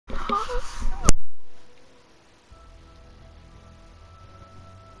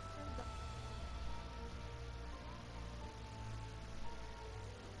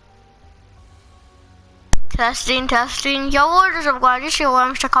Testing, testing. Yo, what is up, guys? This is your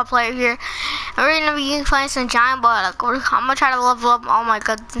Worm Stuck player here. And we're gonna be playing some Giant Ball. Like, I'm gonna try to level up all my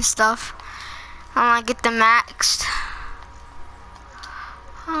guns and stuff. I'm gonna get them maxed.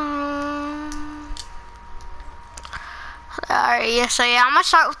 Alright, yeah, so yeah, I'm gonna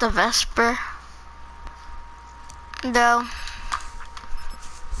start with the Vesper. Though.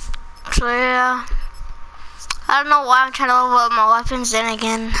 So yeah. I don't know why I'm trying to level up my weapons. Then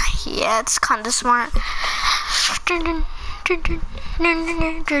again, yeah, it's kind of smart.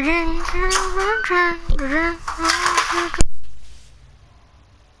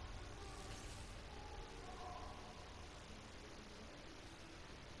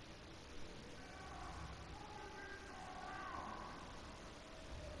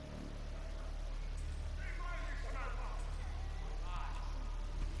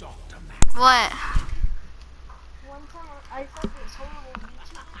 What? One time I saw this horrible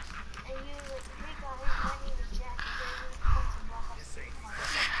YouTube, and he was like, "Hey guys, my name is Jack. Today we're going to block off some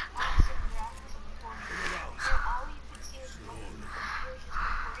awesome graphics of recording." And all you could see was my computer just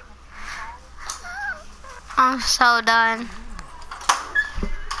recording a theme song. I'm so done.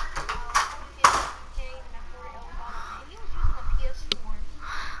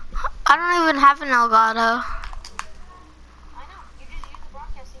 I don't even have an Elgato.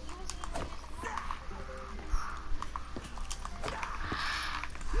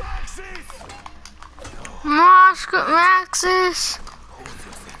 Maxis.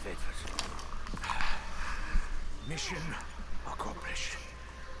 Mission accomplished.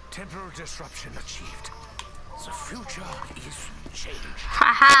 Temporal disruption achieved. The future is changed.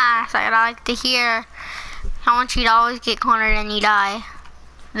 Haha, that's what I like to hear. I want you to always get cornered and you die.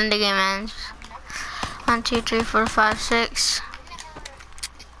 Then the game ends. 1, 2, 3, 4, 5, 6.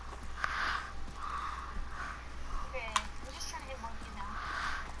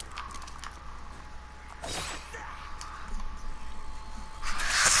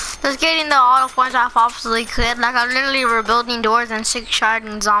 Just getting all the points I possibly could. Like, I'm literally rebuilding doors and 6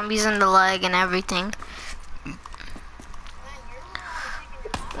 sharding zombies in the leg and everything.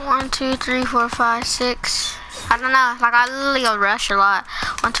 1, 2, 3, 4, 5, 6. I don't know. Like, I literally rush a lot.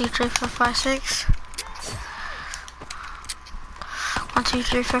 1, 2, 3, 4, 5, 6. 1, 2,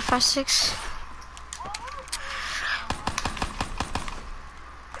 3, 4, 5, 6.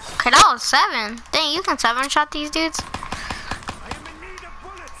 Okay, that was 7. Dang, you can 7-shot these dudes.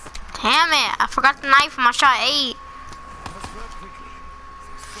 Damn it, I forgot the knife and I shot 8.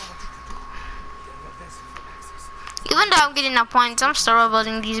 Even though I'm getting no points, I'm still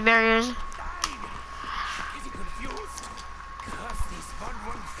rebuilding these barriers.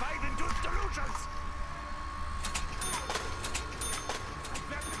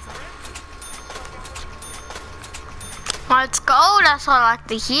 Let's go, that's what I like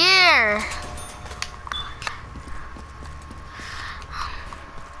to hear.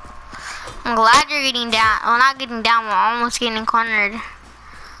 I'm glad you're getting down. Well, not getting down, we're almost getting cornered.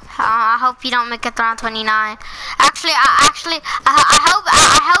 I hope you don't make it to round 29. Actually, I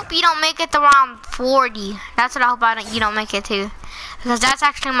hope you don't make it to round 40. That's what I hope you don't make it to. Because that's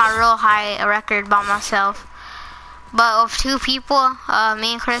actually my real high record by myself. But with 2 people,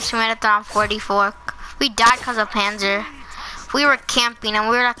 me and Chris, we made it to round 44. We died because of Panzer. We were camping and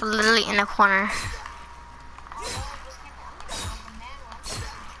we were like literally in the corner.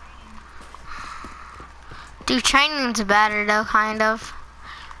 Dude, training's better though, kind of.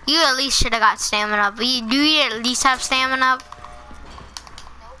 You at least should have got stamina, but do you at least have stamina?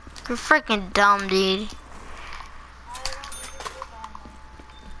 You're freaking dumb, dude.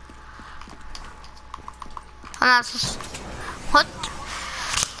 And that's just, what?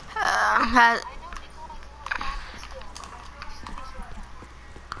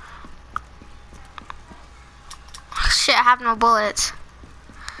 Shit, I have no bullets.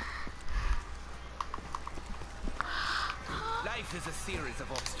 Life is a series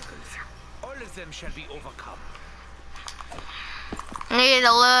of obstacles. All of them shall be overcome. Need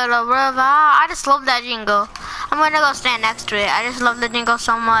a little river. I just love that jingle. I'm gonna go stand next to it. I just love the jingle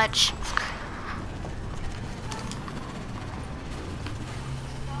so much.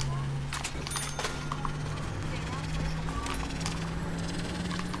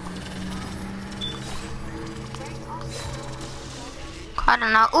 I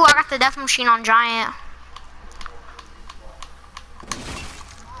don't know. Ooh, I got the death machine on Giant.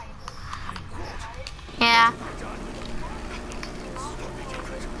 Yeah.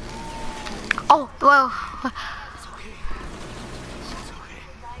 Oh, whoa.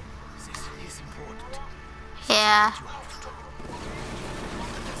 Yeah.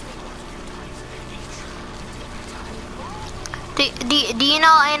 Do you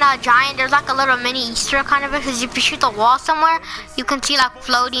know in a Giant there's like a little mini Easter kind of it? Because if you shoot the wall somewhere, you can see like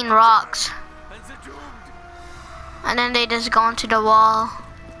floating rocks. And the doomed. And then they just go into the wall.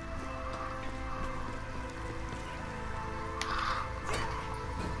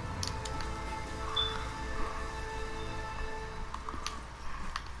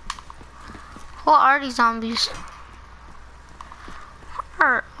 What are these zombies?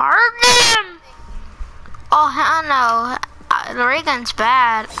 Are them? Oh hell no. The ray gun's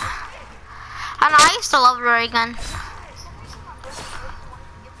bad. I know, I used to love the ray gun.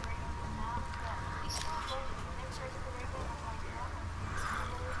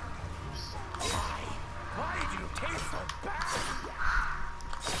 Why do you taste so bad?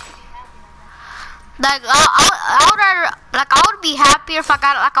 Like I would rather, like I would be happier if I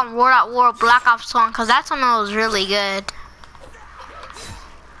got like a World at War Black Ops 1, cause that's when it was really good.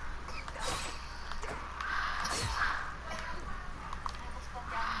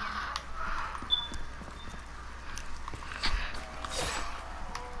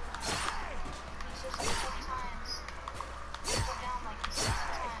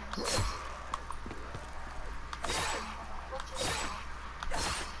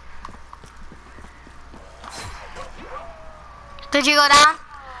 Did you go down?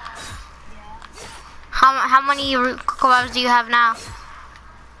 How many collabs do you have now?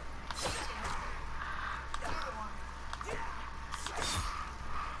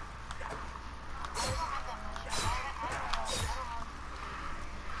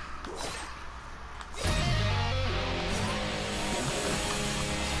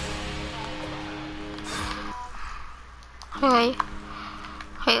 Wait,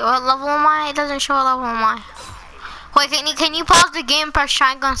 what level am I? It doesn't show what level am I. Wait, can you pause the game, press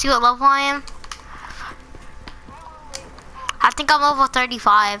triangle, and see what level I am? I think I'm level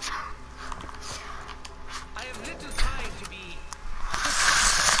 35. I have little time to be.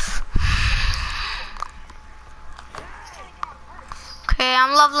 Okay,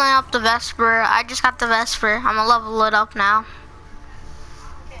 I'm leveling up the Vesper. I just got the Vesper. I'm gonna level it up now.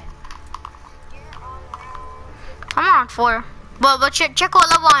 I'm on 4. But check what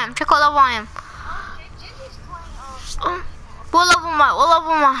level I am. Check what level I am. What level am I? What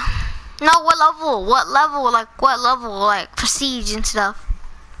level am I? No, what level? What level? Like, what level? Like, prestige and stuff.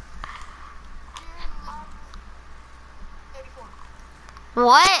 34.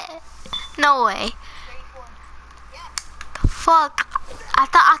 What? No way. 34. Yeah. Fuck. I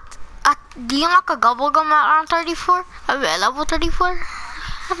thought, do you unlock a bubblegum around 34? I mean, level 34?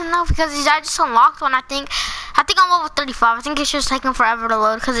 I don't know, because I just unlocked one, I think I'm level 35. I think it's just taking forever to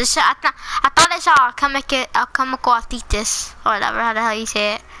load, because it's, I thought I saw a chemical arthritis, or whatever, how the hell you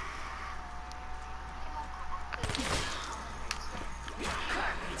say it.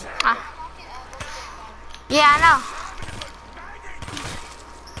 Yeah, I know.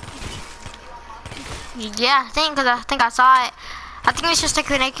 Yeah, I think I saw it. I think it's just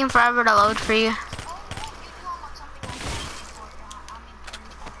taking forever to load for you.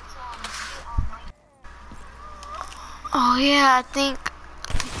 Oh yeah, I think.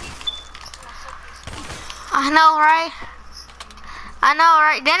 I know, right? I know,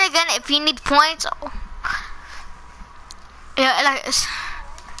 right? Then again, if you need points, yeah, like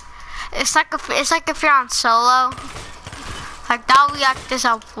it's like if you're on solo, like that we act this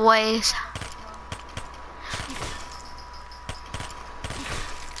up ways.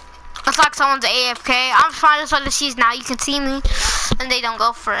 It's like someone's AFK. I'm trying to the seas now. You can see me, and they don't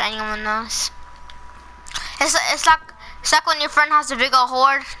go for anyone else. It's like when your friend has a big old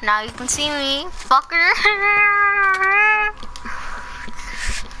horde. Now you can see me, fucker.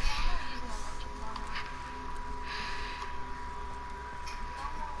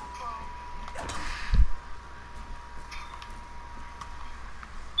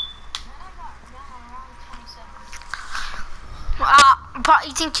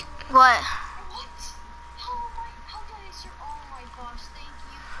 You think what?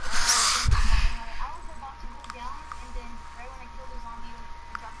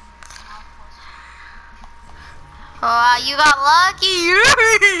 You got lucky.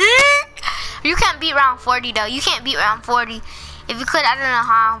 You can't beat round 40 though. You can't beat round 40. If you could, I don't know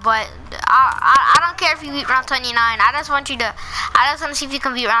how, but I don't care if you beat round 29. I just want to see if you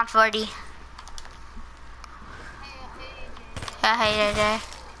can beat round 40. Yeah, hey, JJ.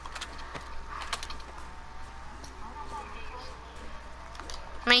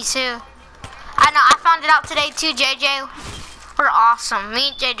 Me too. I know, I found it out today too, JJ. We're awesome. Me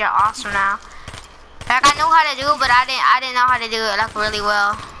and JJ are awesome now. Like, I know how to do it, but I didn't know how to do it like really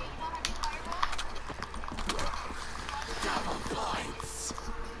well.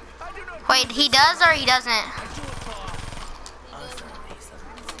 Wait, he does or he doesn't?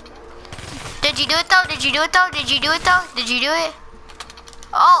 Did you do it though? Did you do it though? Did you do it though? Did you do it?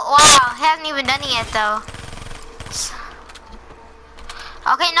 Oh wow, he hasn't even done it yet though.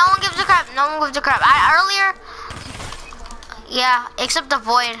 Okay, no one gives a crap. No one gives a crap. Earlier, yeah, except the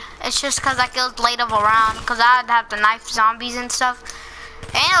void. It's just cause I killed late of a round, cause I'd have to knife zombies and stuff,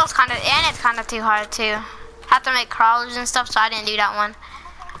 and it's kind of too hard too. Have to make crawlers and stuff, so I didn't do that one.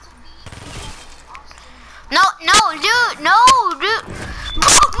 No, dude, no, dude.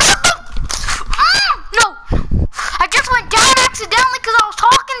 No, I just went down accidentally cause I was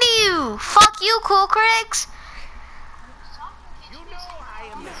talking to you. Fuck you, Cool Critics.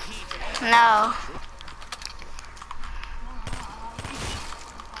 No.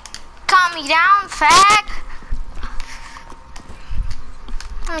 Calm me down, fag.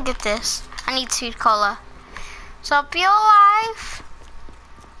 Let me get this. I need sweet cola. What's up, your life?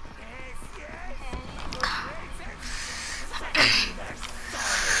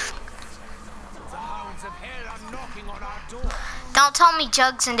 Don't tell me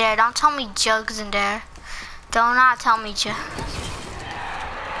Jugs in there. Don't tell me Jugs in there. Do not tell me Jugs.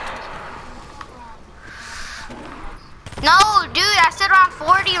 No, dude, I said around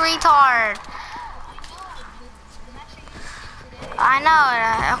 40, retard. I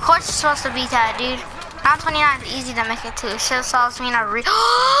know, of course it's supposed to beat that, dude. Round 29 is easy to make it to. It just tells me not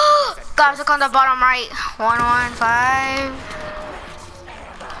guys, look on the bottom right. 115.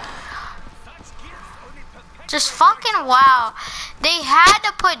 Just fucking wow. They had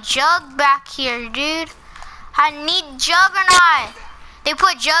to put Jug back here, dude. I need Juggernaut. They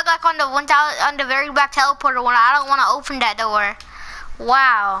put Jug like on the 1000 on the very back teleporter when I don't want to open that door.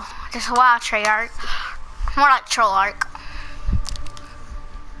 Wow. Just wow, Treyarch. More like Trollarch.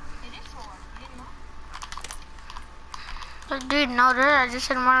 Dude, no, dude, I just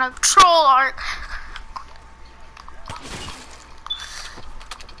said more like Trollarch.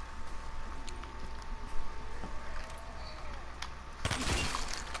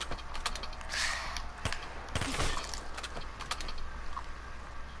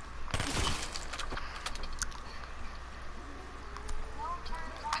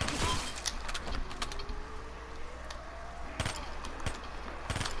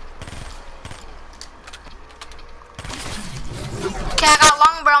 Okay, I got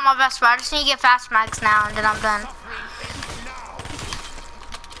longbow on my vest, bro. I just need to get fast mags now, and then I'm done.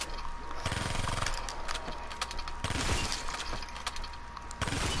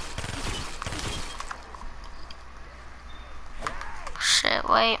 Shit,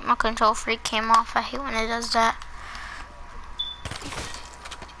 wait, my control freak came off. I hate when it does that.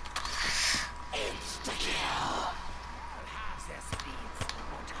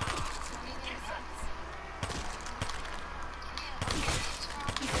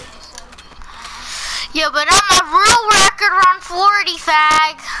 Yeah, but I'm a real record around 40,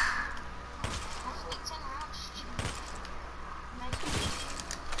 fag.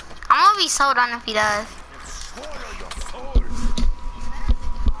 I'm gonna be so done if he does.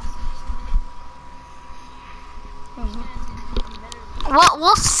 Well,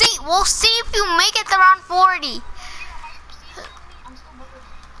 we'll see. We'll see if you make it to round 40.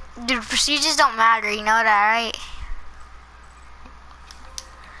 Dude, procedures don't matter. You know that, right?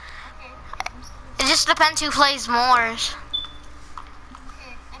 It just depends who plays more.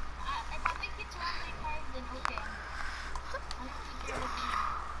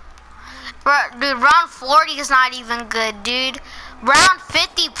 Dude, round 40 is not even good, dude. Round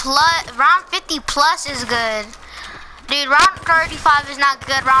 50 plus is good. Dude, round 35 is not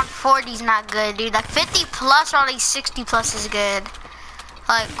good. Round 40 is not good, dude. Like 50 plus or at least 60 plus is good.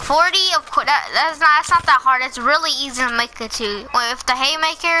 Like 40, of course, that's not that hard. It's really easy to make it to. If the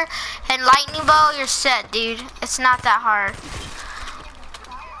haymaker and lightning bow, you're set, dude. It's not that hard.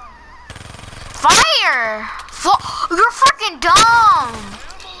 Fire! You're freaking dumb.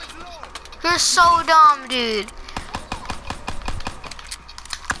 You're so dumb, dude.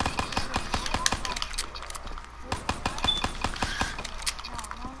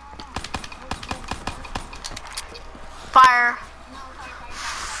 Fire.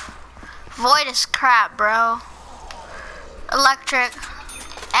 Void is crap, bro. Electric.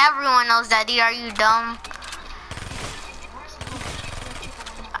 Everyone knows that, dude. Are you dumb?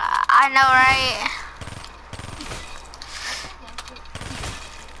 I know, right?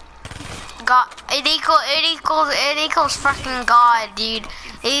 God, it equals freaking God, dude.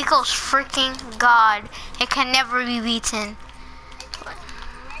 It equals freaking God. It can never be beaten.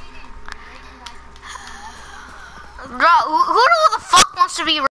 Bro, who the fuck wants to be